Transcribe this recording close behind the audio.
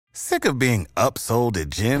Sick of being upsold at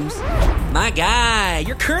gyms? My guy,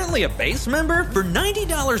 you're currently a base member? For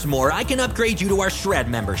 $90 more, I can upgrade you to our Shred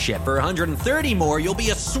membership. For $130 more, you'll be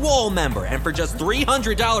a Swole member. And for just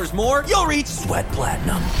 $300 more, you'll reach Sweat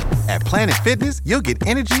Platinum. At Planet Fitness, you'll get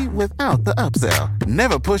energy without the upsell.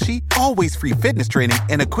 Never pushy, always free fitness training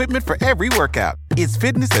and equipment for every workout. It's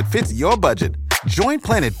fitness that fits your budget. Join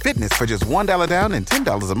Planet Fitness for just $1 down and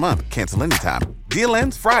 $10 a month. Cancel anytime. Deal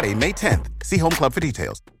ends Friday, May 10th. See Home Club for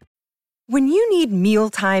details. When you need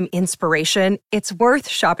mealtime inspiration, it's worth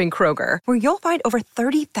shopping Kroger, where you'll find over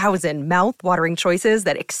 30,000 mouth-watering choices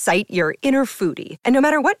that excite your inner foodie. And no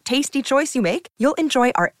matter what tasty choice you make, you'll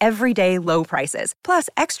enjoy our everyday low prices, plus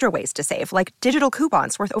extra ways to save, like digital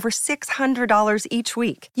coupons worth over $600 each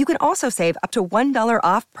week. You can also save up to $1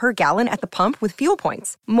 off per gallon at the pump with fuel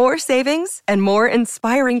points. More savings and more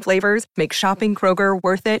inspiring flavors make shopping Kroger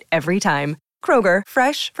worth it every time. Kroger,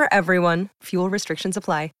 fresh for everyone. Fuel restrictions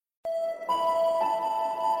apply.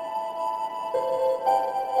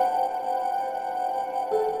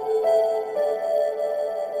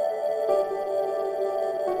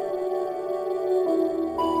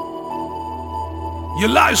 Je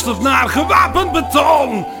luistert naar Gewapend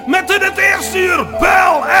Beton met in het eerste uur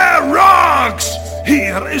Bel Air Rocks.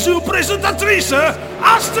 Hier is uw presentatrice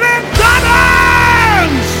Astrid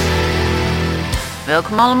Dannens.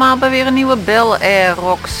 Welkom allemaal bij weer een nieuwe Bel Air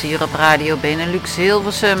Rocks hier op Radio Benelux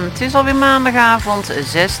Hilversum. Het is alweer maandagavond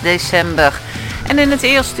 6 december. En in het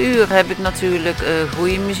eerste uur heb ik natuurlijk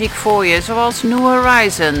goede muziek voor je. Zoals New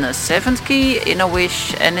Horizon, Seventh Key, Inner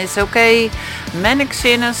Wish and It's Okay, Manic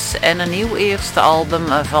Sinners en een nieuw eerste album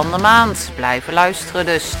van de maand. Blijven luisteren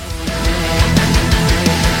dus.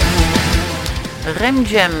 Rem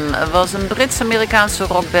Jam was een Brits-Amerikaanse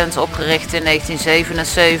rockband opgericht in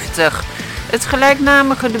 1977. Het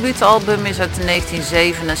gelijknamige debuutalbum is uit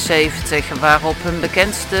 1977, waarop hun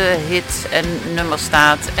bekendste hit en nummer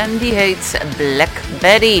staat en die heet Black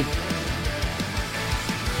Betty.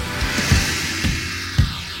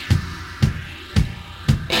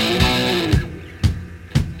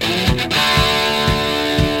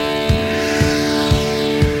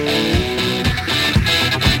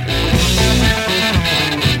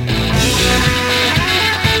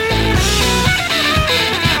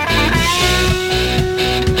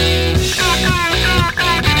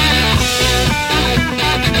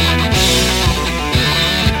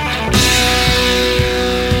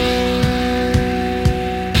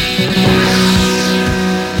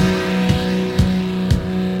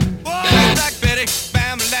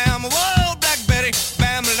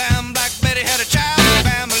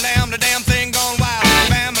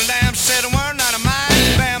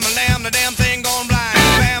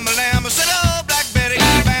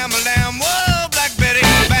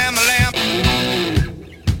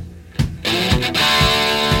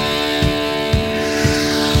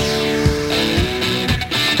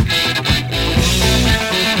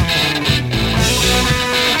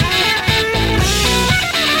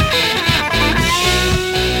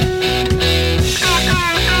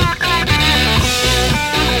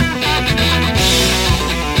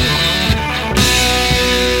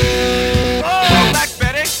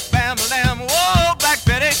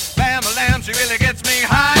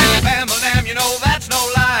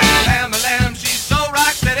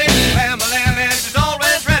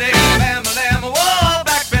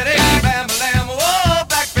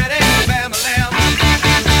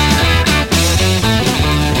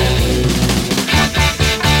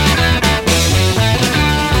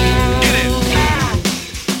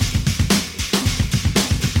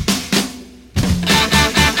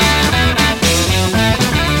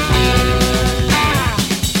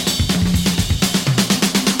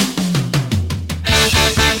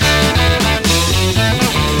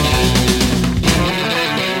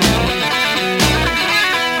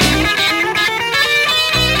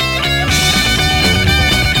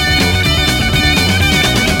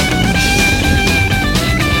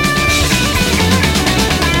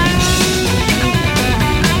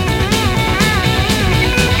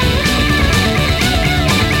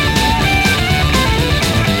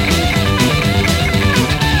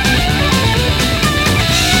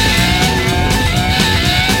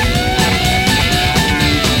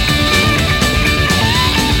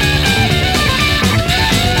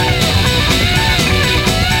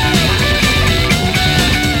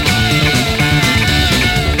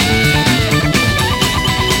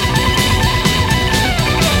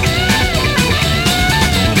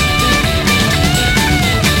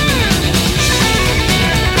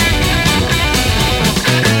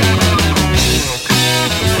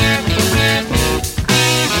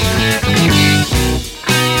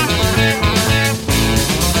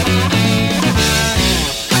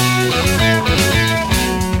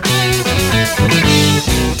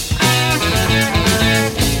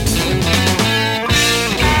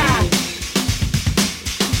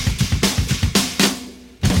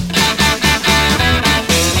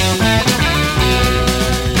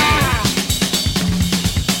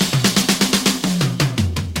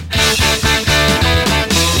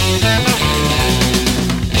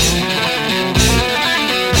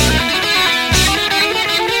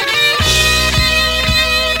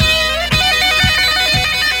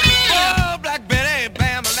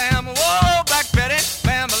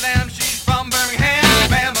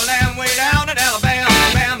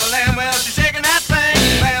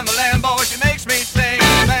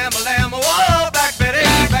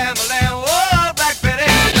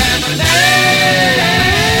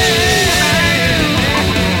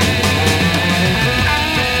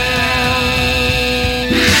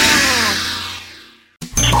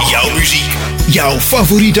 Jouw muziek, jouw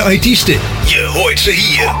favoriete artiesten. Je hoort ze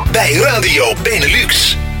hier bij Radio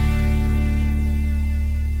Benelux.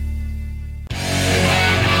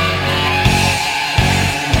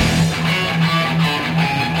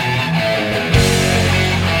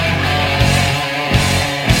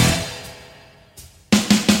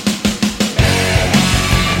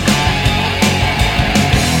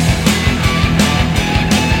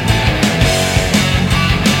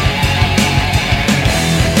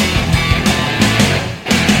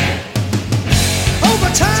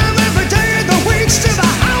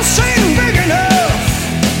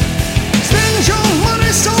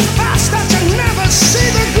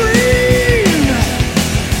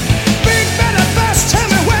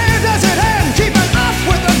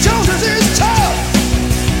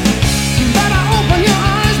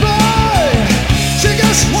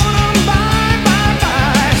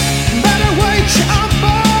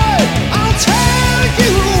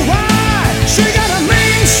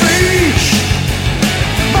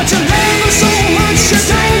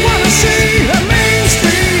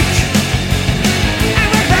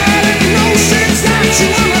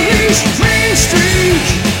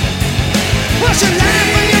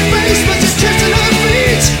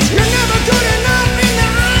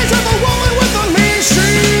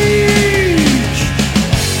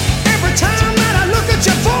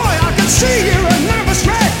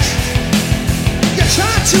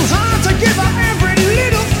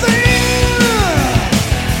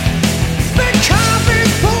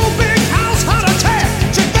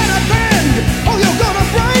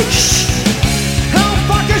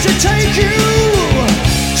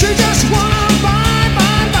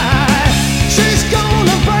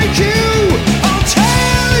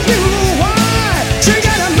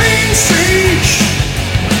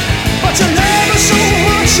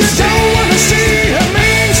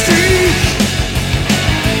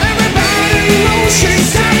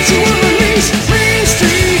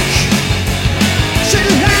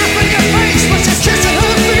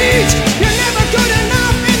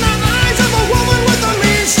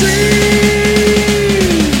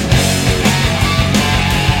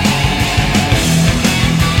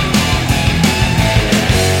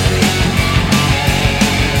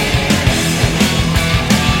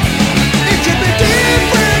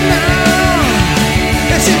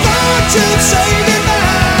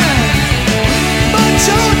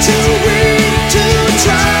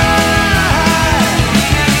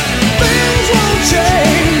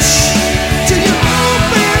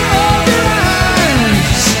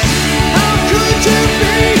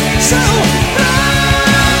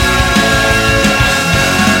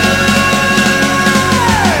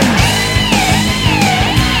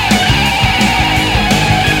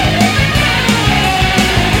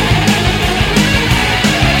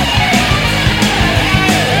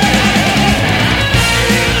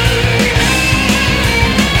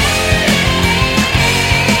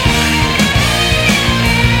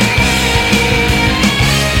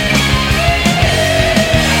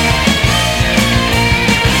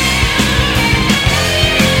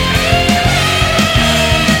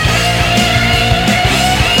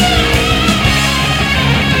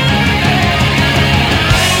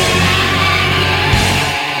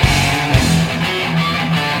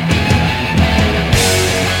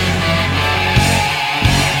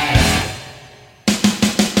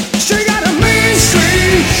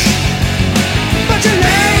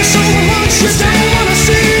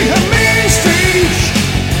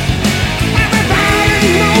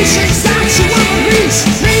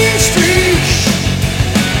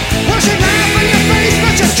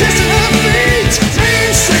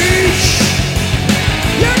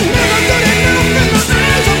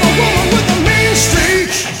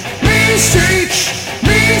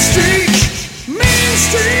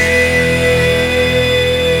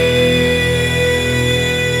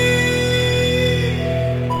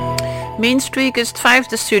 Mean Streak is het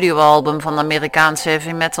 5e studioalbum van de Amerikaanse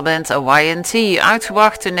heavy metal band YNT,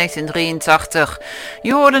 uitgebracht in 1983.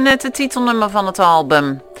 Je hoorde net het titelnummer van het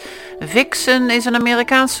album. Vixen is een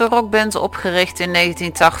Amerikaanse rockband opgericht in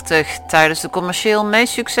 1980. Tijdens de commercieel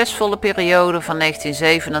meest succesvolle periode van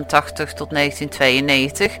 1987 tot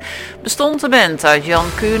 1992 bestond de band uit Jan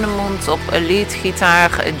Kunemund op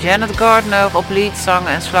leadgitaar, Janet Gardner op leadzang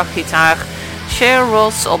en slaggitaar, Cher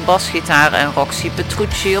Ross op basgitaar en Roxy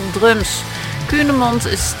Petrucci op drums. Kunemund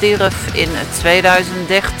stierf in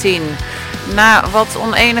 2013. Na wat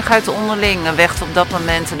oneenigheid onderling werd op dat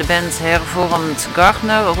moment de band hervormd.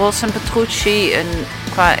 Gardner, Ross en Petrucci en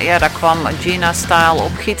daar kwam Gina Stahl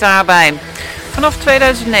op gitaar bij. Vanaf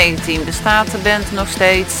 2019 bestaat de band nog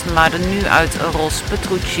steeds, maar nu uit Ross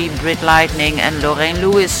Petrucci, Brit Lightning en Lorraine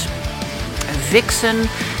Lewis. Vixen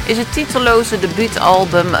is het titelloze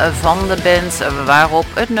debuutalbum van de band waarop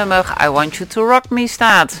het nummer I Want You To Rock Me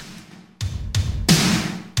staat.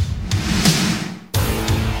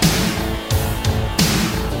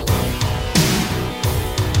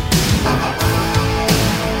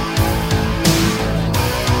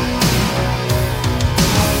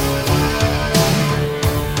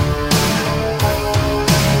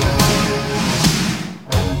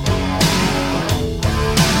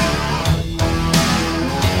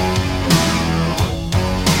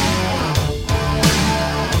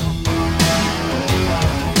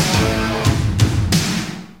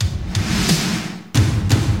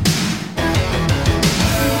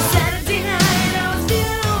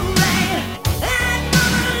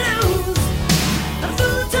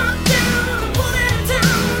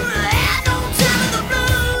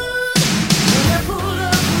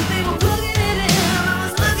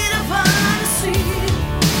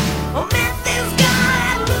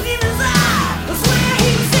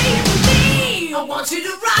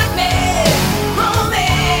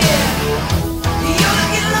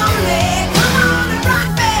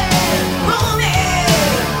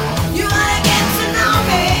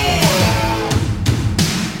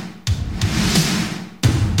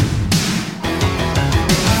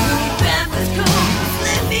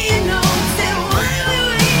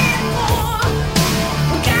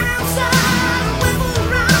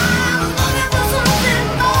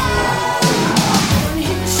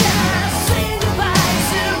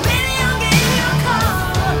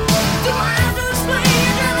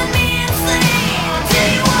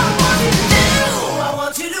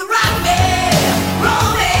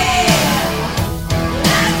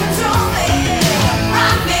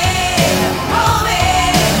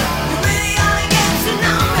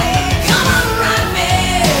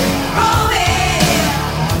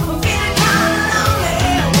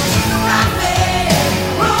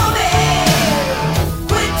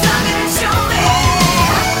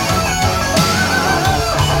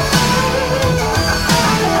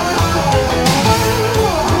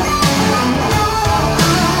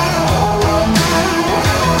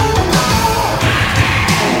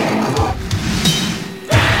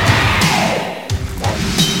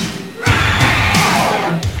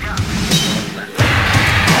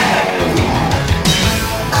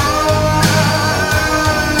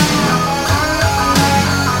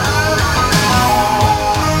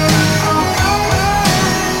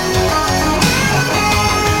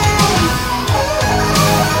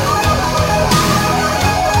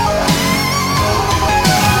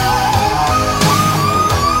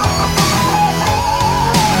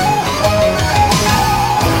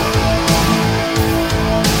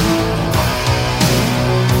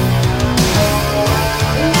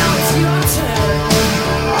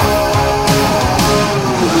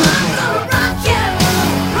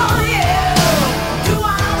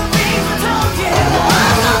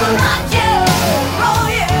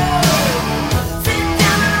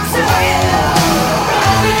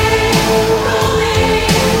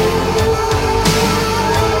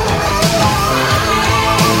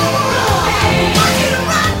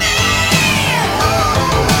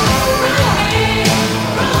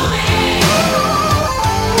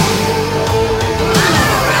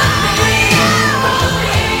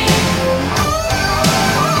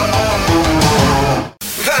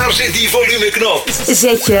 Zet die volumeknop.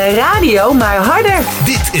 Zet je radio maar harder.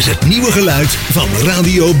 Dit is het nieuwe geluid van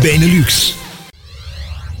Radio Benelux.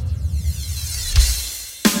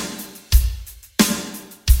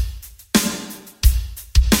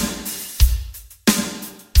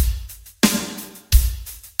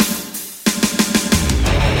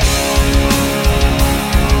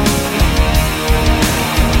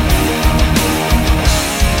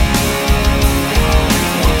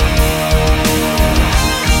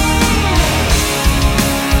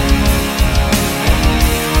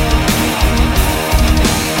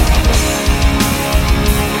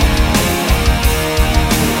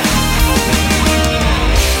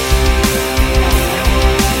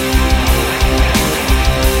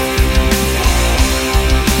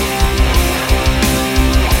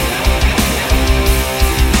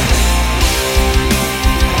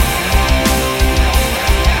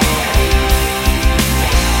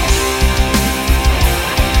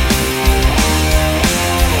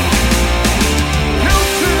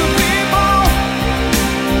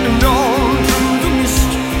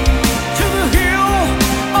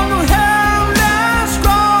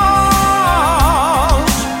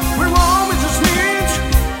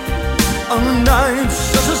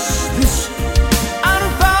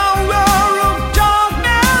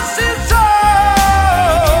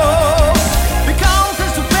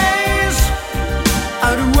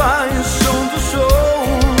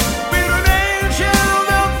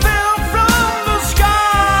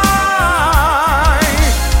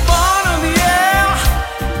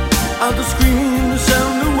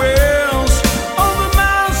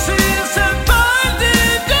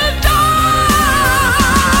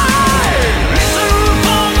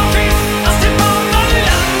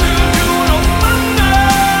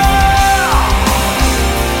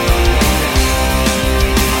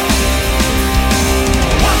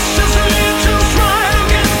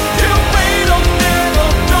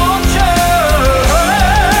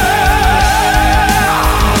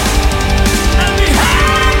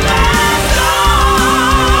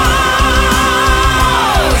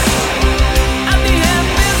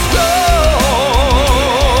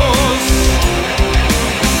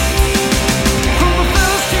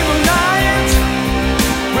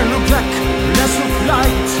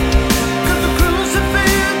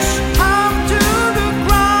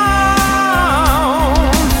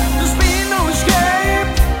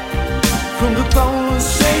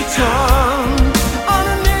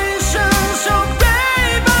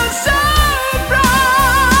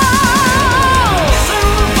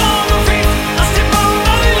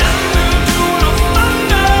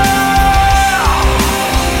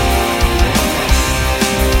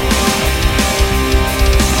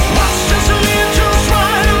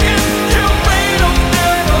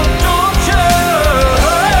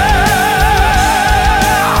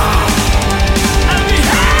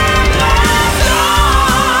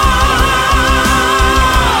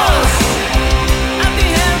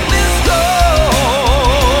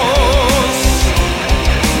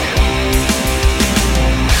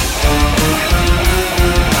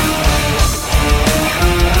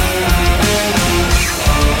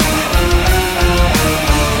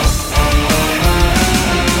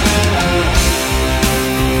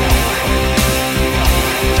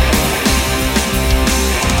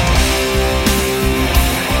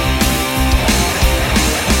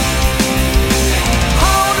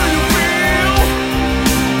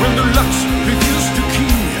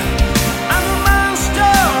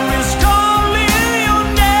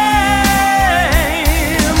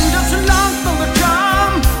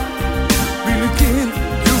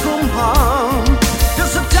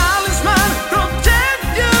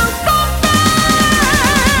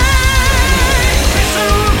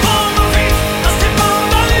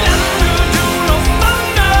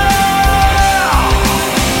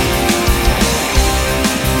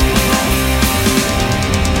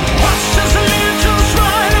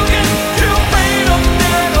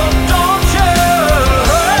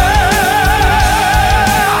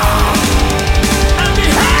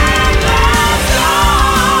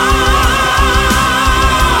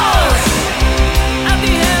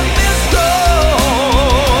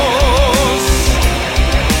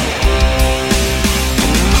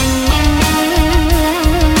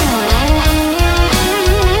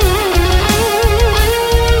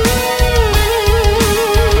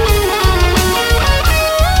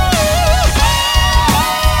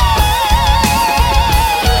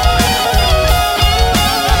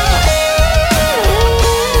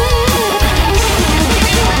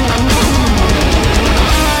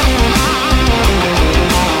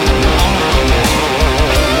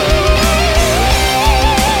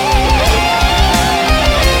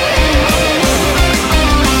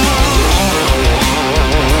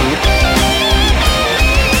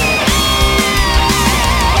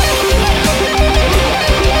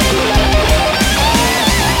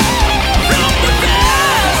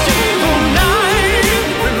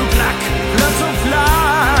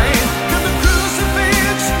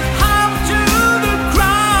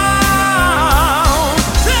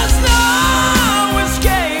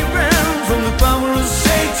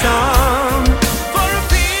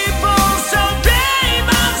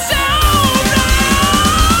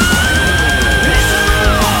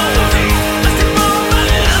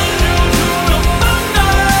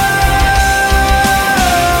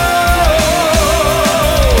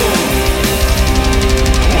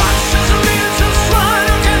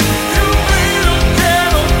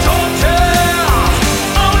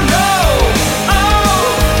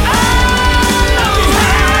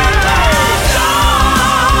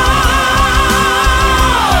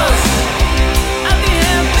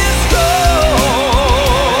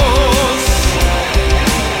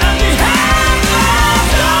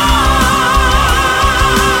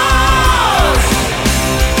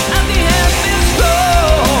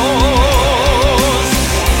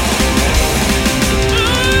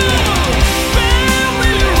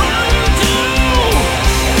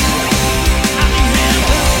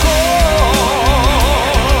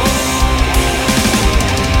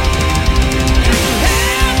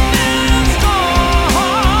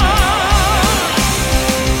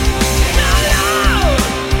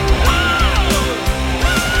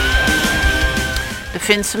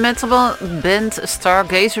 Finse metalband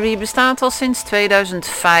Stargazery bestaat al sinds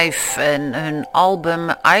 2005 en hun album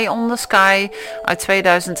Eye on the Sky uit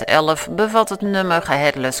 2011 bevat het nummer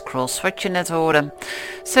Headless Cross wat je net hoorde.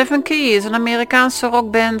 Seven Key is een Amerikaanse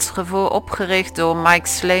rockband opgericht door Mike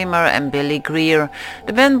Slamer en Billy Greer.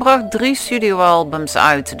 De band bracht 3 studioalbums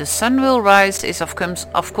uit. The Sun Will Rise is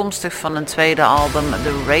afkomstig van een tweede album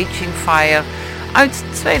The Raging Fire uit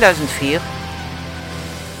 2004.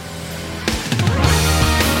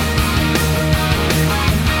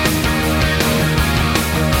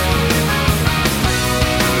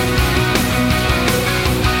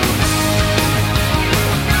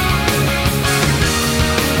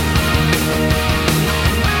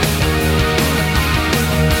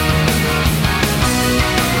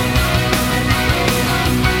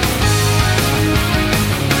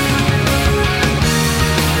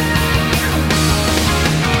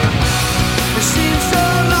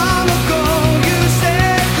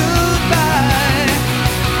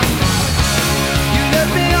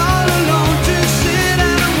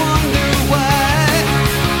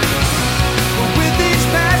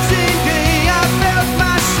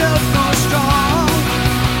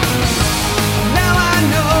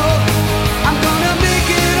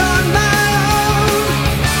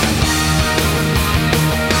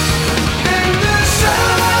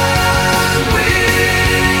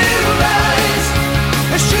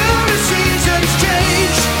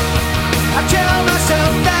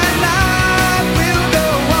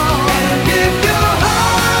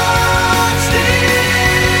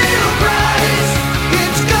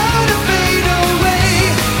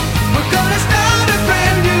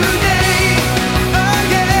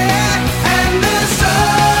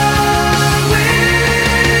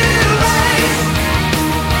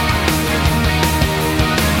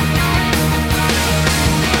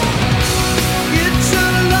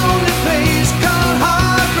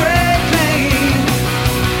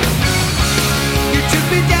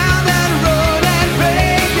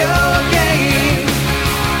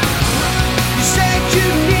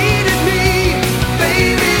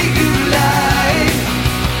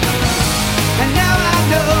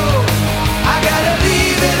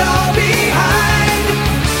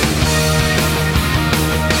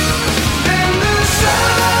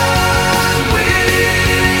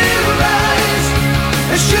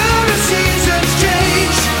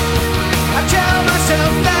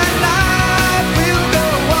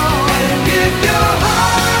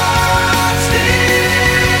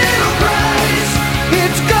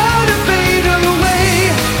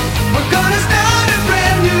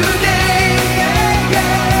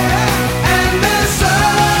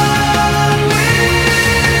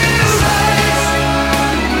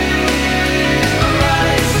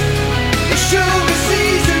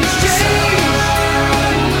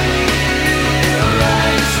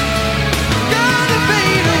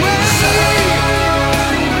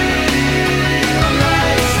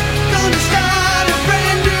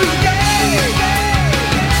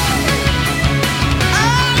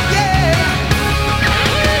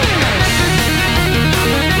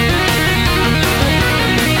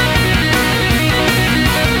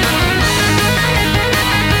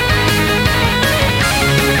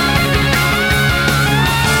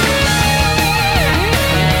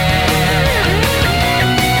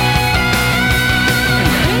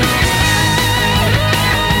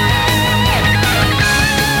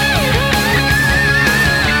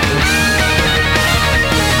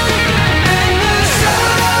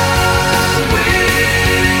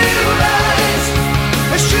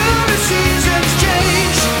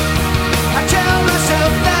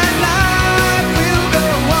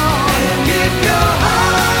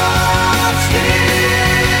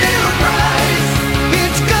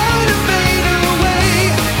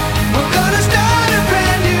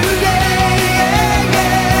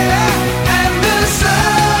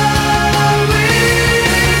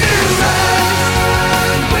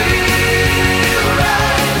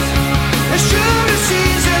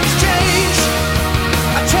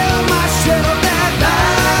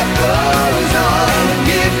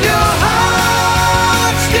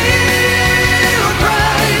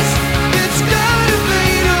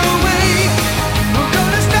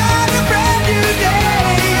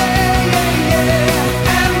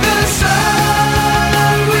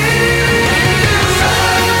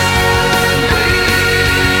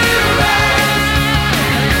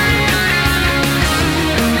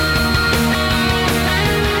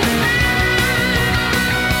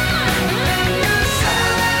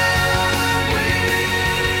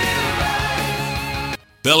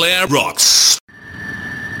 Bel Air rocks.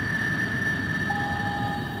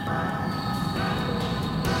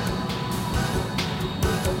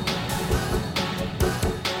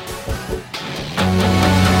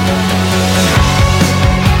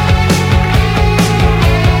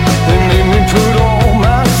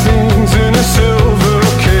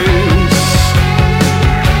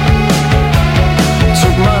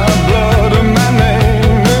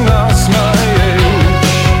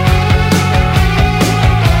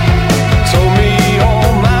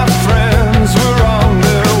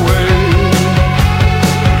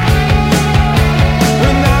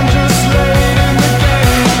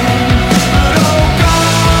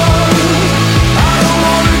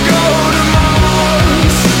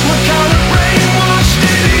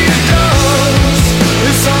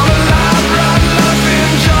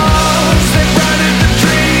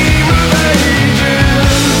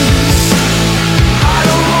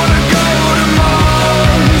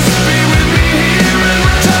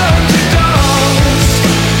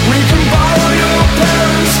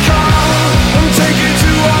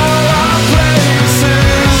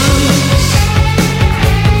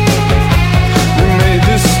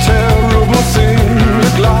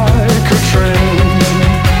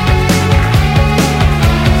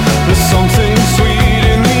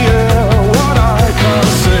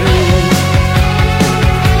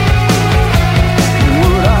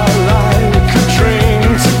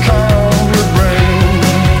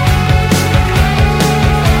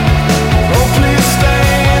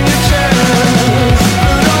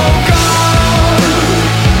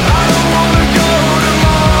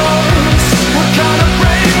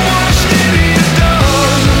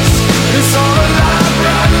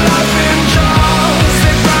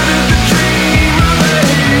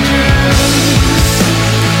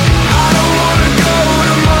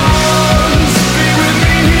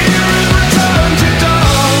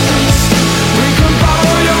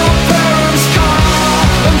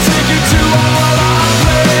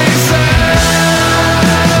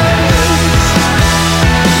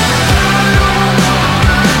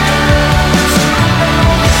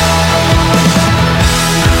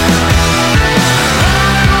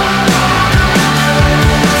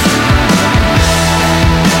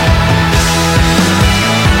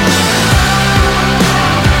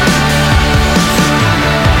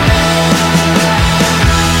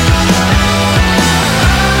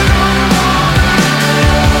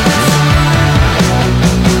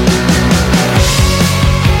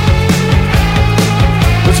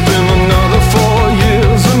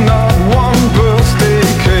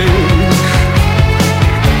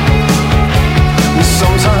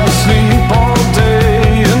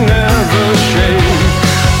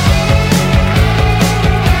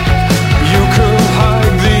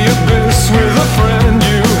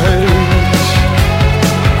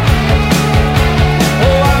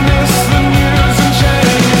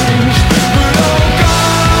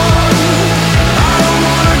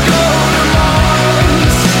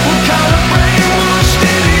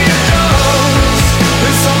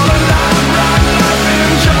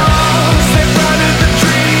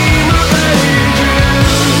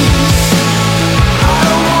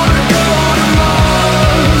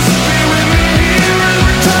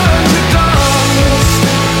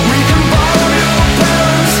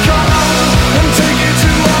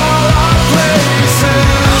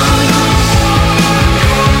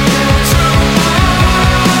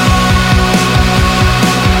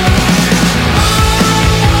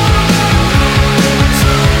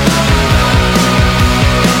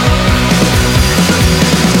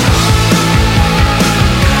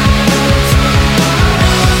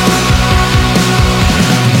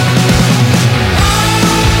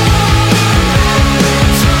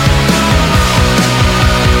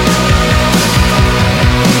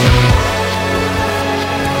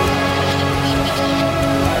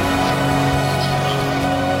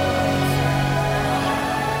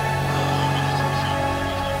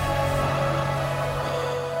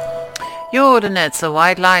 Je hoorde net The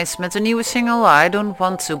White Lies met de nieuwe single I Don't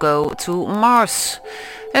Want To Go To Mars.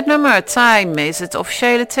 Het nummer Time is het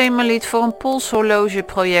officiële themalied voor een Pools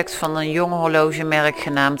horlogeproject van een jong horlogemerk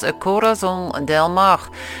genaamd Corazon del Mar.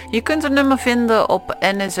 Je kunt het nummer vinden op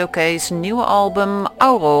NSOK's nieuwe album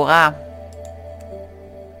Aurora.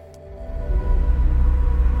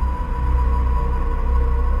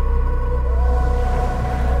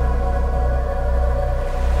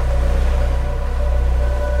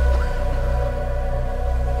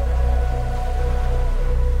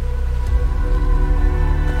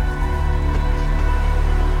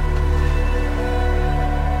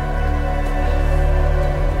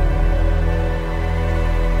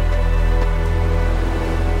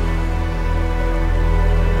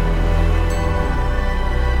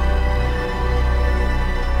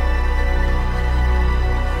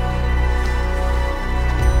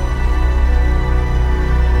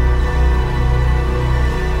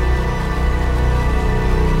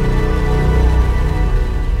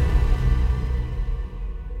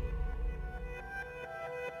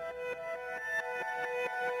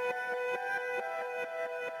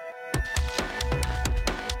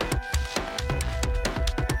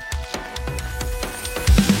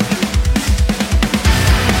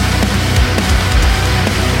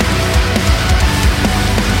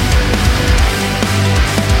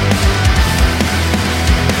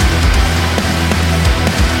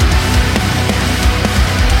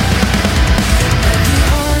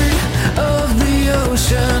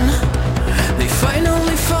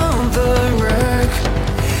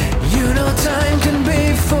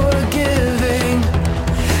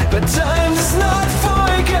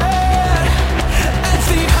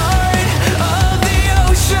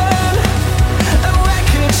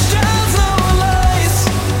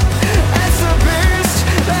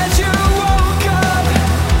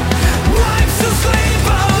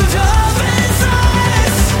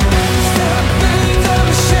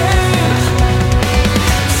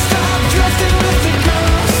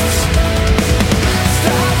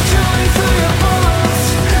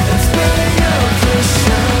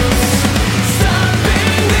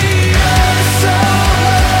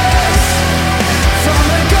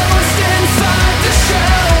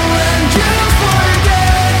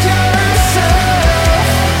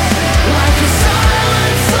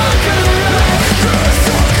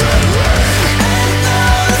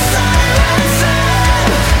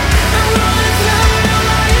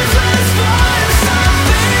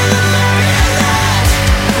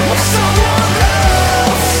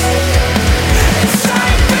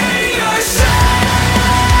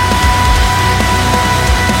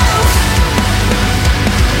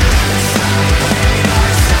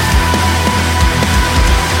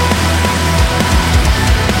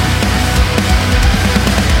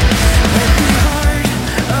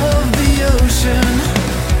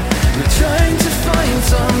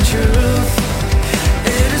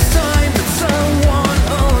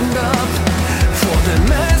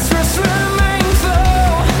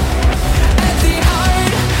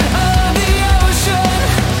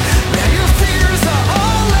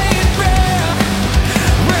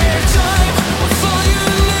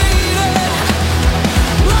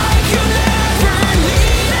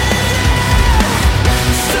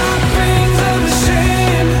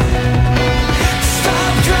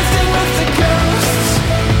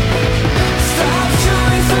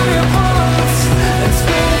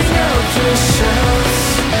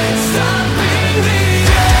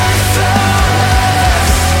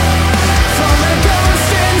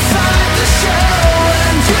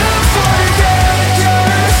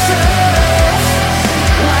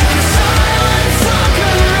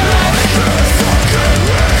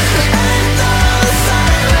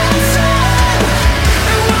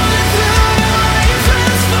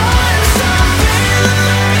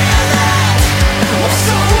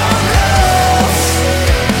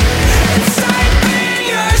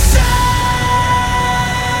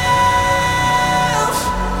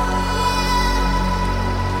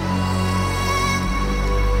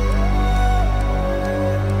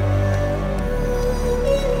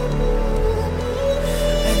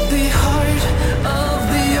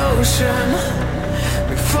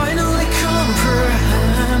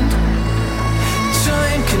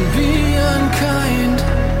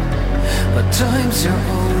 Time's your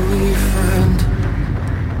only friend.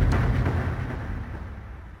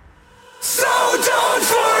 So don't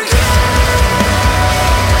forget.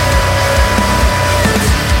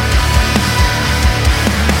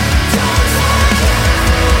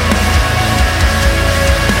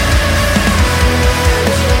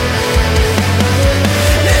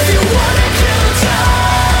 If you wanna kill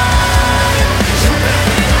time, you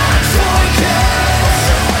better not forget.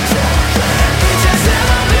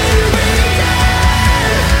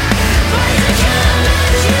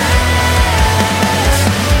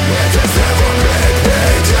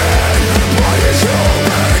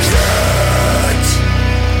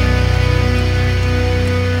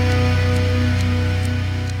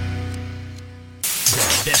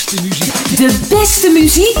 beste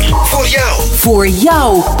muziek Voor jou. voor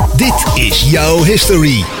jou. Dit is jouw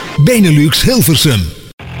history. Benelux Hilversum.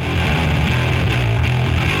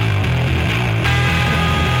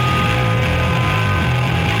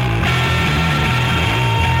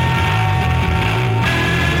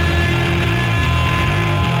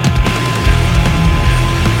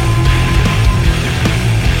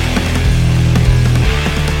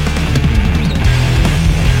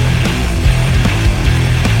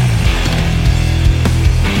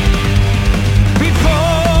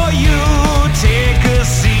 Before you take a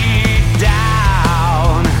seat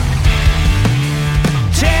down,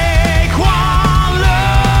 take one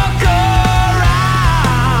look around.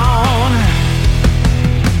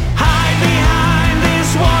 Hide behind this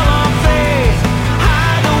wall of faith,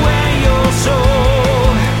 hide away your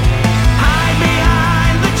soul. Hide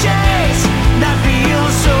behind the chase that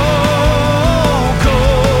feels so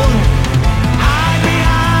cold. Hide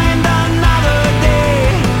behind another day,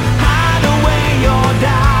 hide away your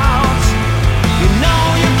doubts. You know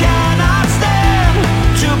you cannot stand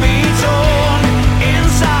to be torn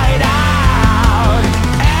inside out.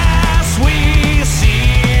 As we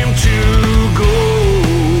seem to go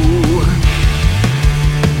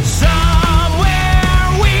somewhere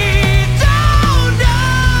we don't know.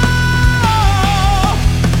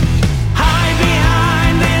 Hide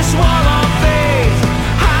behind this wall of faith,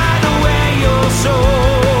 hide away your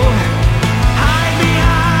soul. Hide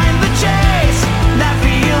behind the chase that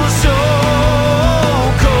feels so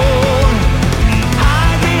cold.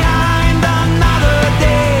 Hide behind another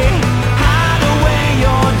day, hide away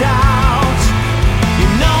your doubts. You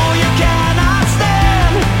know you cannot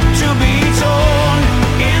stand to be torn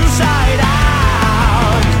inside out.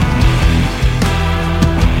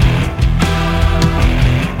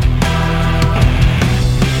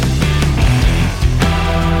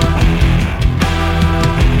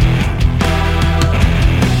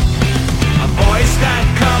 A voice that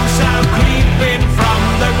comes out creeping from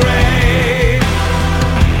the grave.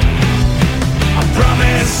 A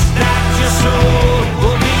promise that your soul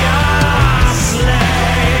will be a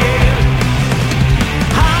slave.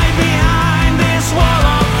 Hide behind this wall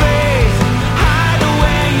of faith, hide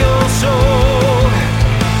away your soul.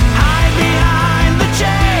 Hide behind the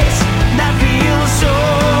chase that feels so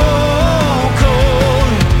cold.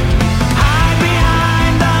 Hide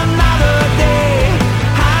behind another day,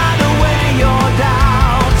 hide away your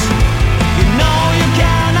doubts. You know you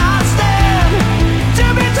cannot stand to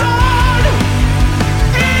be torn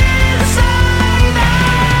inside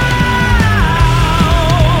out.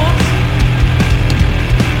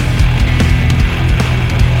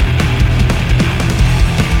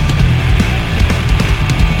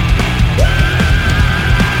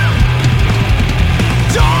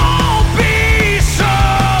 Don't be so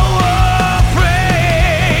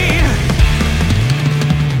afraid.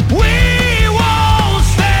 We won't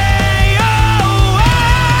stay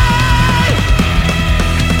away.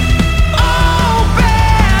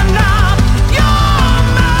 Open up your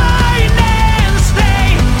mind and stay,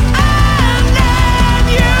 and then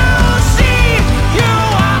you see you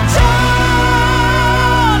are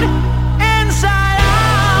torn inside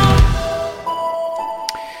out.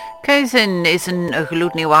 Kazin is een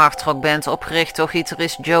gloednieuwe hardrockband opgericht door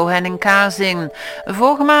gitarist Joe Henning Kazin.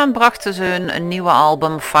 Vorige maand brachten ze hun nieuwe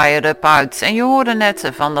album Fired Up uit en je hoorde net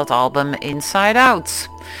van dat album Inside Out.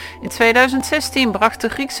 In 2016 bracht de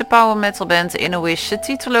Griekse power metal band Inner Wish het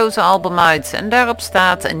titeloze album uit en daarop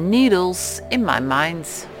staat Needles in My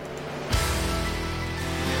Mind.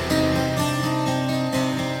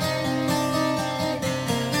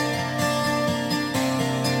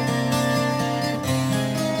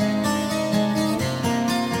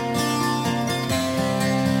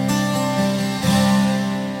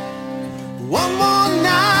 One more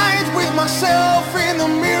night with myself in the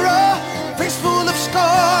mirror, face full of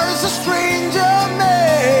scars, a stranger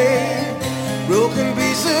made, broken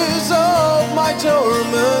pieces of my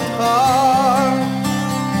torment heart.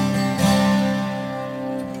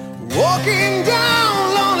 Walking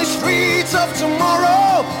down lonely streets of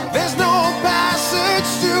tomorrow, there's no passage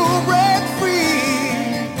to break free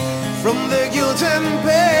from the guilt and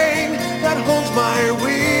pain that holds my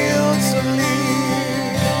will to leave.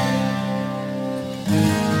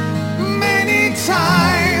 Many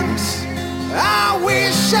times I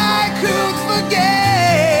wish I could forget.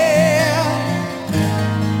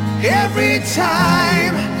 Every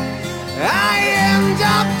time I end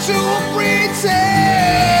up to pretend.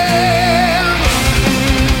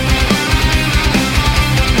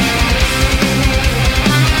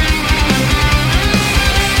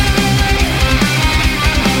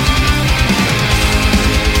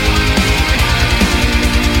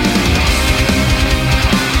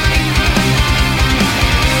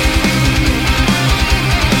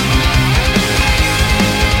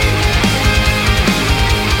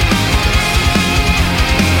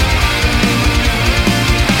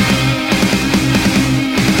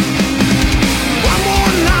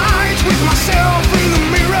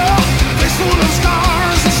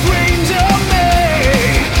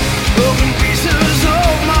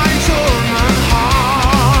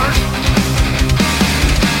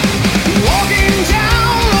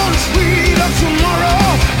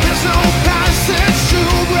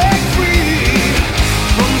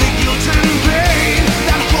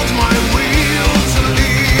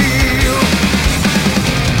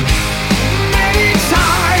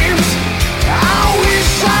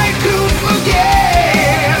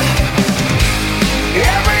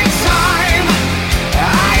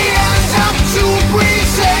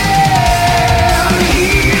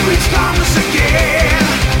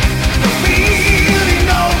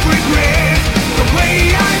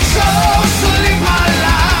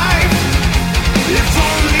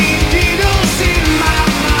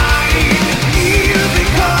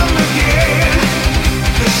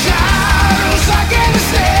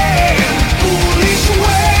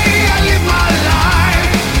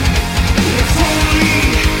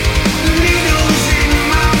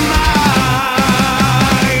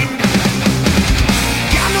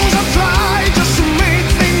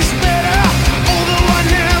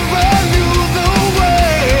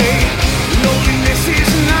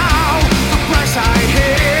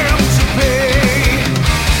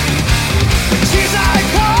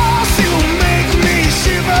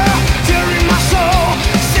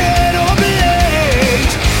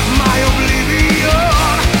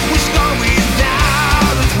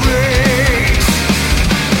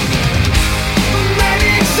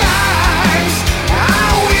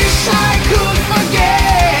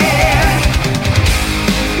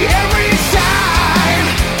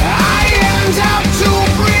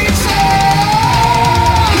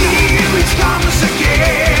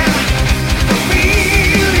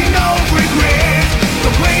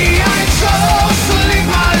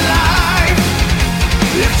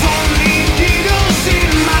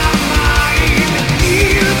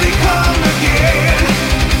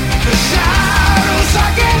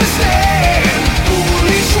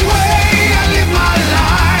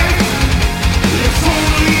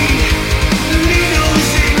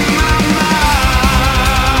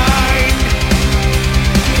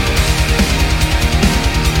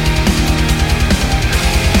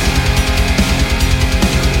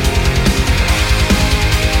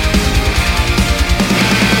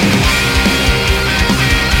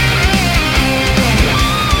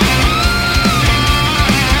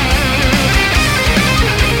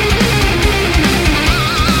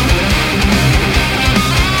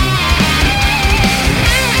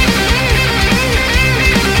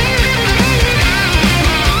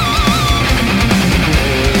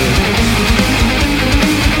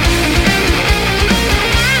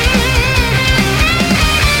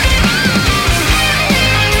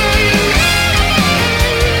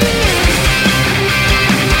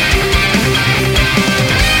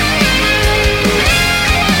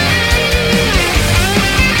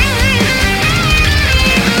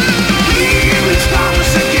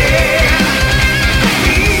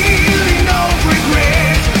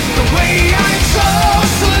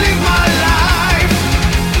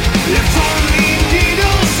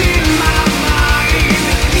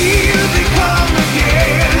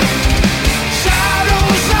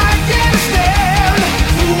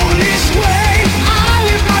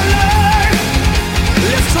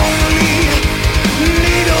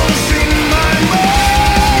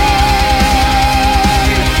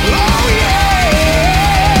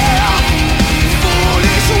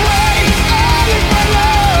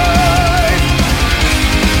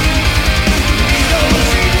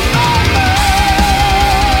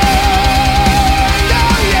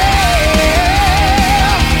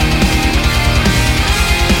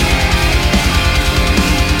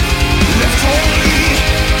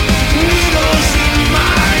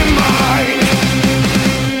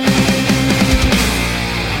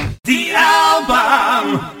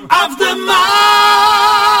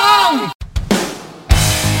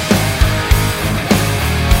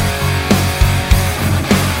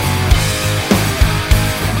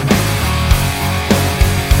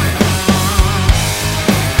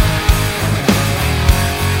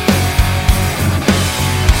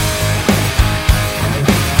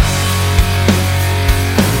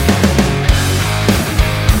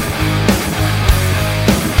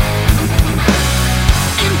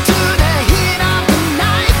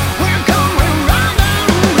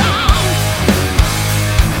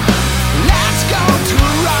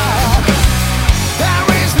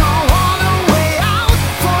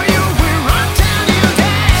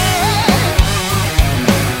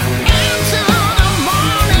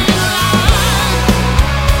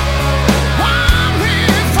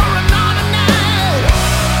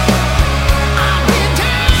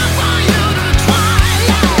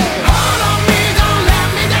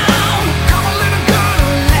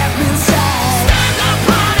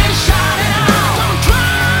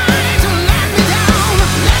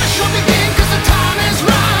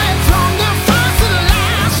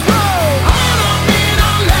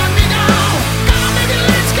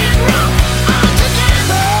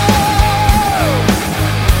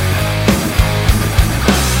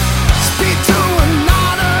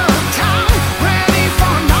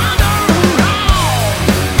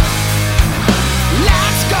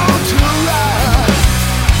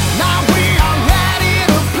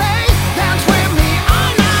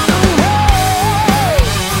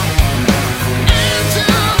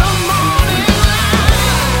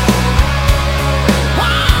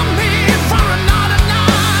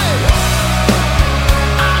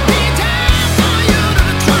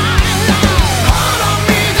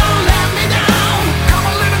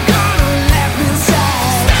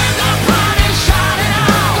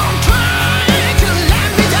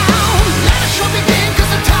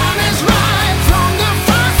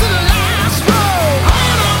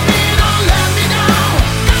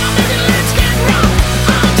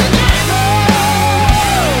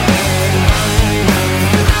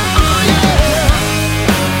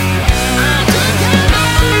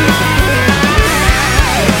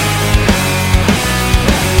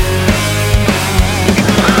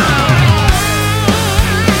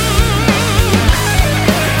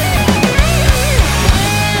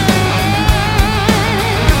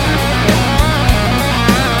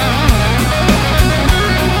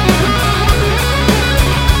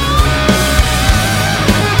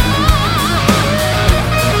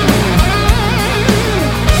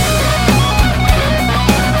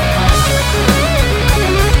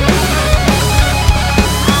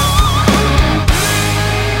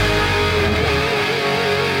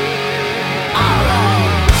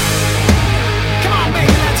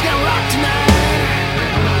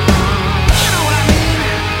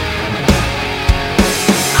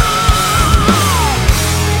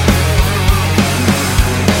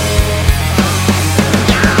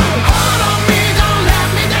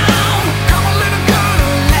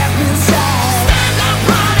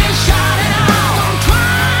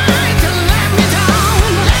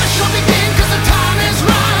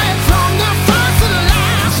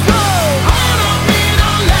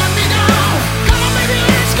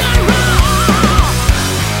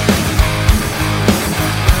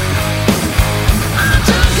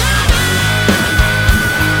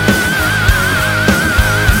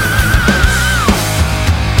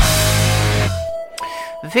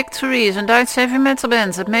 Victory is een Duitse heavy metal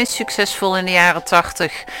band, het meest succesvol in de jaren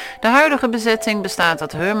 80. De huidige bezetting bestaat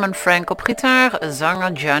uit Herman Frank op gitaar,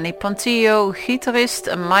 zanger Gianni Pontillo,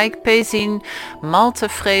 gitarist Mike Pezin, Malte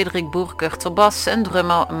Frederik Burkert op bas en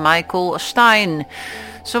drummer Michael Stein.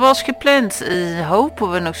 Zoals gepland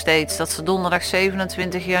hopen we nog steeds dat ze donderdag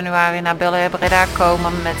 27 januari naar Bel Air Breda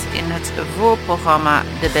komen met in het voorprogramma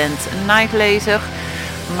de band Nightlaser.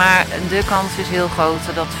 Maar de kans is heel groot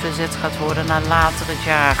dat het verzet gaat worden naar later het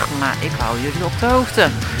jaar. Maar ik hou jullie op de hoogte.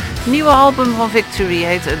 Het nieuwe album van Victory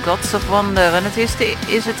heet Gods of Wonder. En het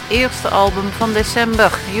is het eerste album van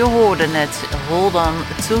december. Je hoorde net Hold On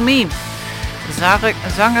To Me.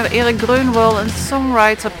 Zanger Erik Greunwald en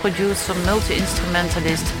songwriter, producer,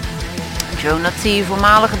 multi-instrumentalist Jonah T,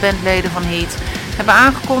 voormalige bandleden van Heat, hebben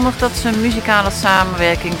aangekondigd dat ze een muzikale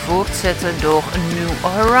samenwerking voortzetten door een New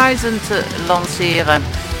Horizon te lanceren.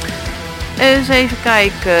 Eens even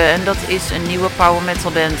kijken, en dat is een nieuwe power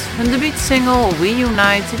metal band. Hun debuutsingle We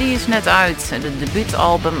Unite, die is net uit. Het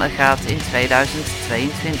debuutalbum gaat in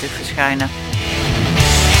 2022 verschijnen.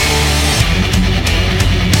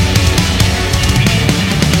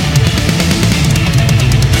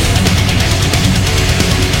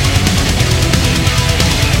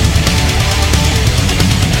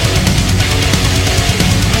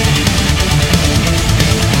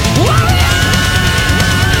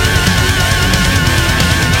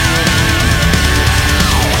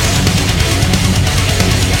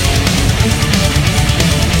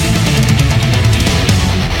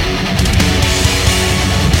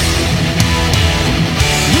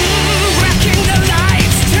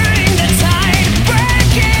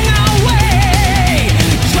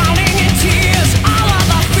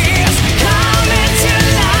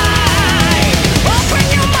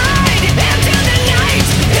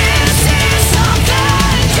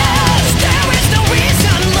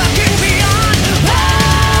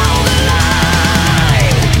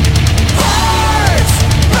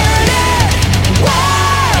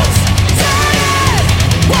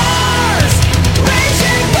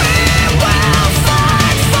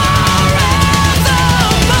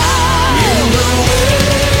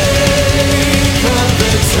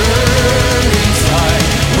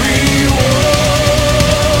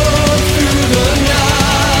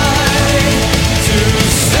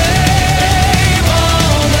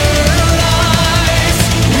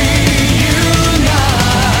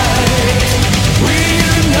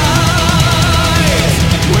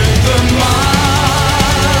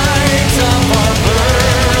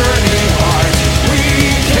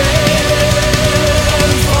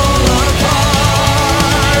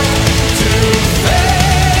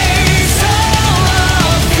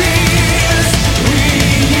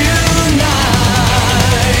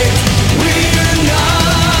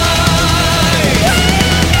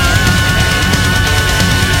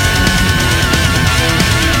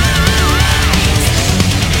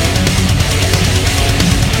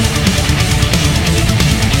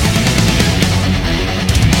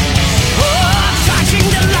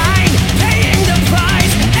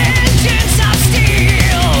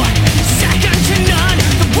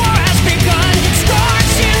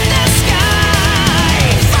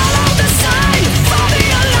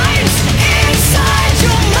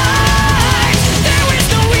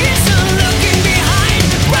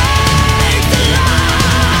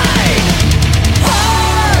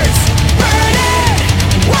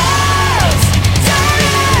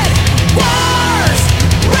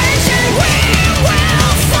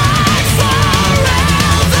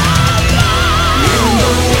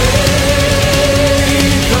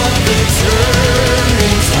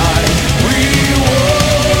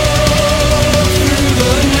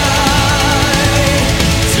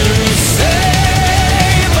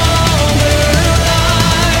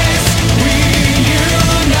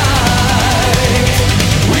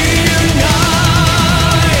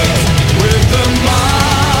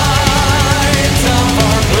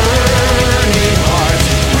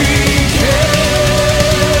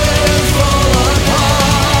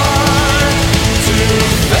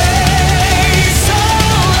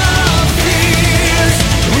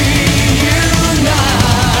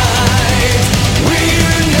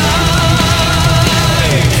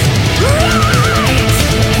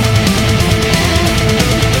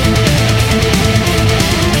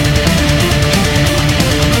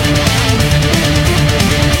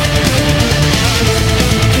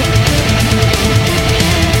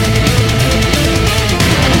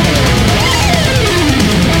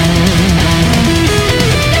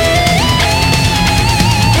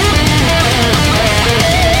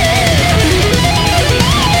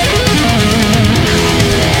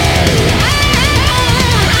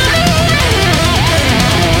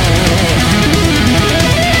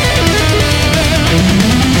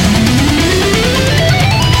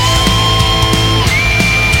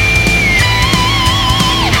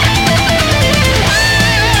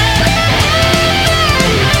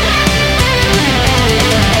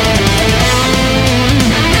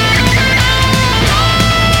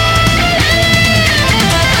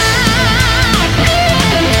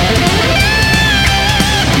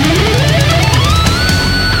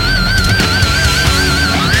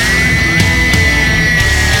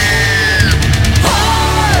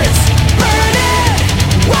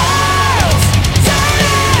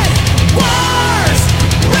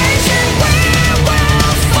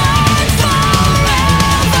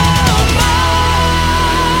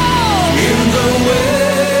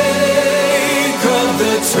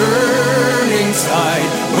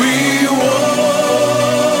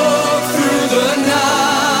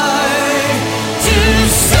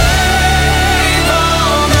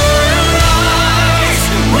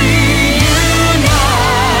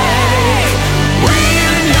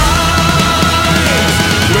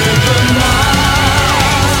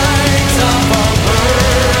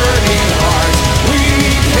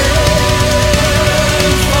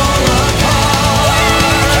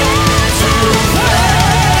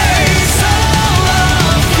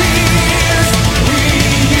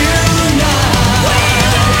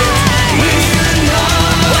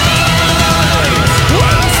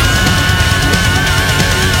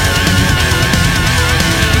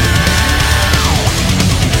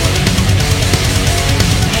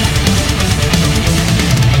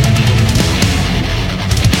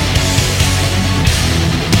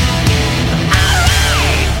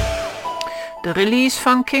 release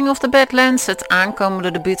van King of the Badlands, het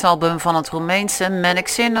aankomende debuutalbum van het Roemeense Manic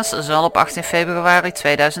Sinners, zal op 18 februari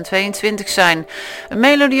 2022 zijn. Een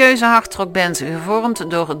melodieuze hardrockband gevormd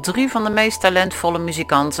door 3 van de meest talentvolle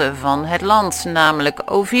muzikanten van het land, namelijk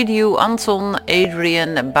Ovidiu Anton,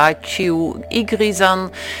 Adrian Baciu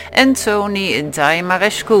Igrizan en Tony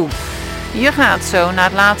Daimarescu. Je gaat zo naar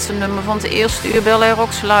het laatste nummer van het eerste uur Bel Air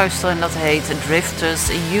Rocks luisteren en dat heet Drifters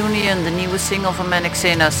Union, de nieuwe single van Manic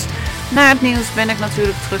Sinners. Na het nieuws ben ik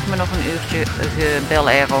natuurlijk terug met nog een uurtje Bel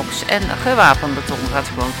Air Rocks en gewapend beton gaat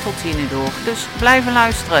gewoon tot hier nu door. Dus blijven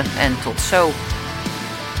luisteren en tot zo.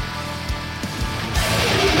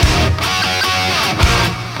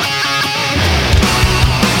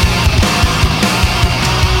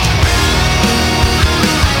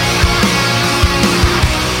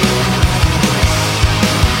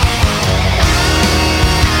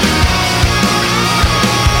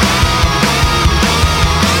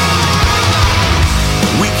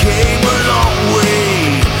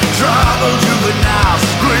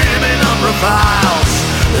 Files.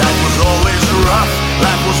 That was always right.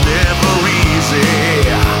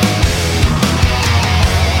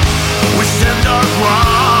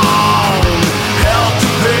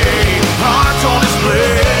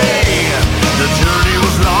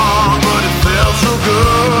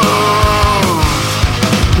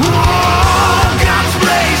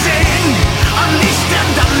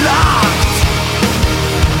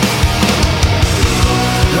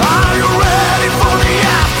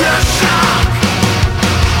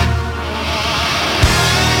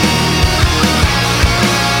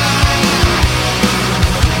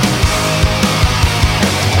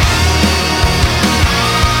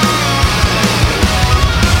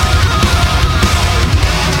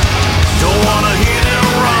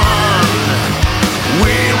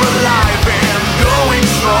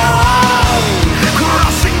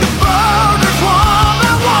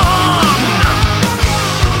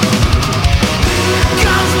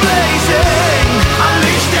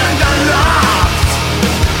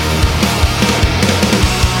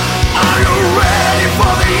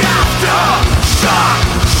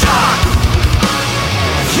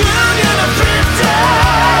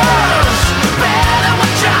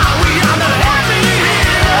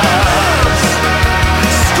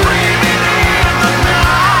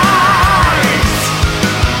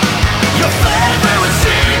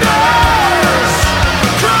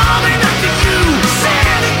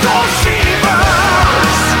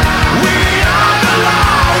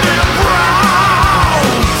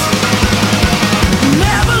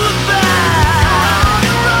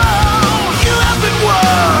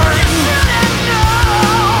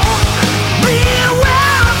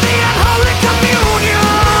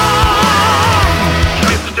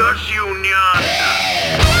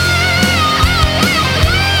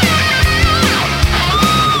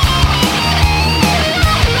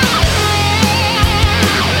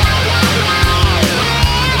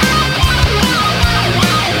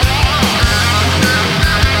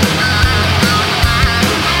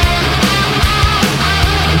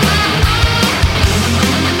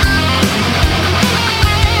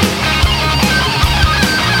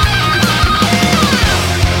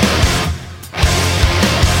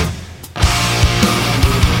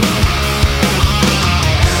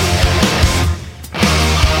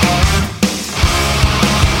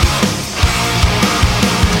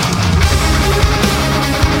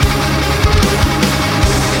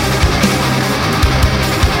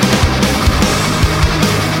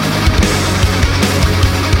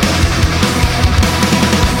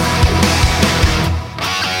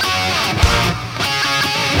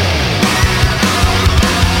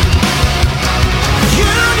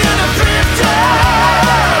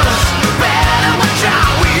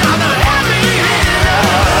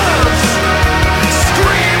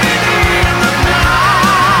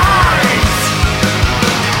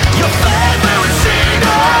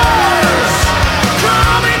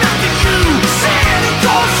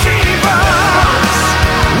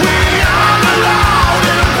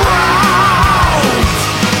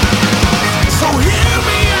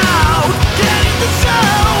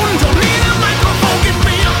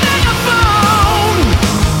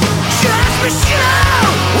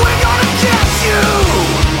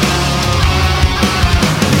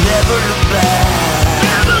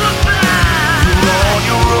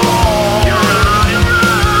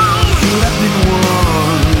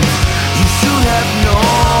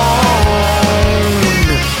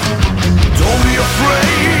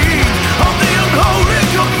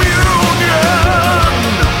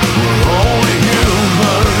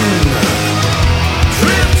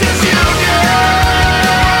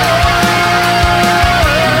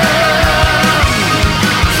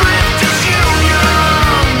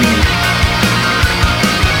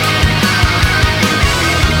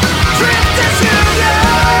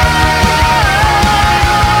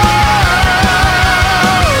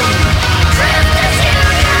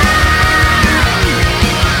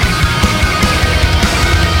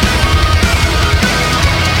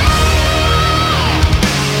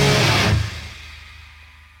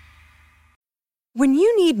 When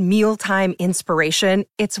you need mealtime inspiration,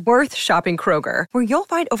 it's worth shopping Kroger, where you'll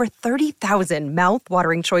find over 30,000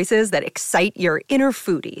 mouth-watering choices that excite your inner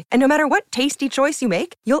foodie. And no matter what tasty choice you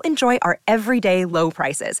make, you'll enjoy our everyday low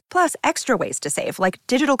prices, plus extra ways to save, like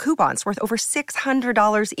digital coupons worth over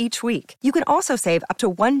 $600 each week. You can also save up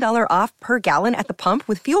to $1 off per gallon at the pump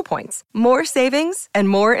with fuel points. More savings and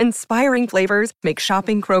more inspiring flavors make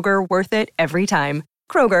shopping Kroger worth it every time.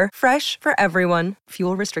 Kroger, fresh for everyone.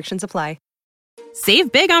 Fuel restrictions apply.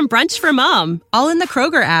 Save big on brunch for mom, all in the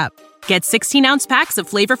Kroger app. Get 16-ounce packs of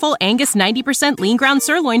flavorful Angus 90% lean ground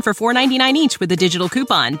sirloin for $4.99 each with a digital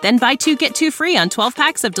coupon. Then buy 2, get 2 free on 12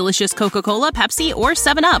 packs of delicious Coca-Cola, Pepsi, or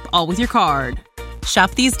 7-Up, all with your card.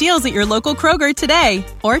 Shop these deals at your local Kroger today,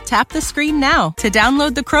 or tap the screen now to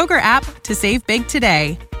download the Kroger app to save big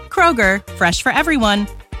today. Kroger, fresh for everyone.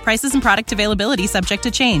 Prices and product availability subject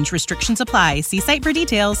to change. Restrictions apply. See site for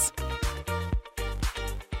details.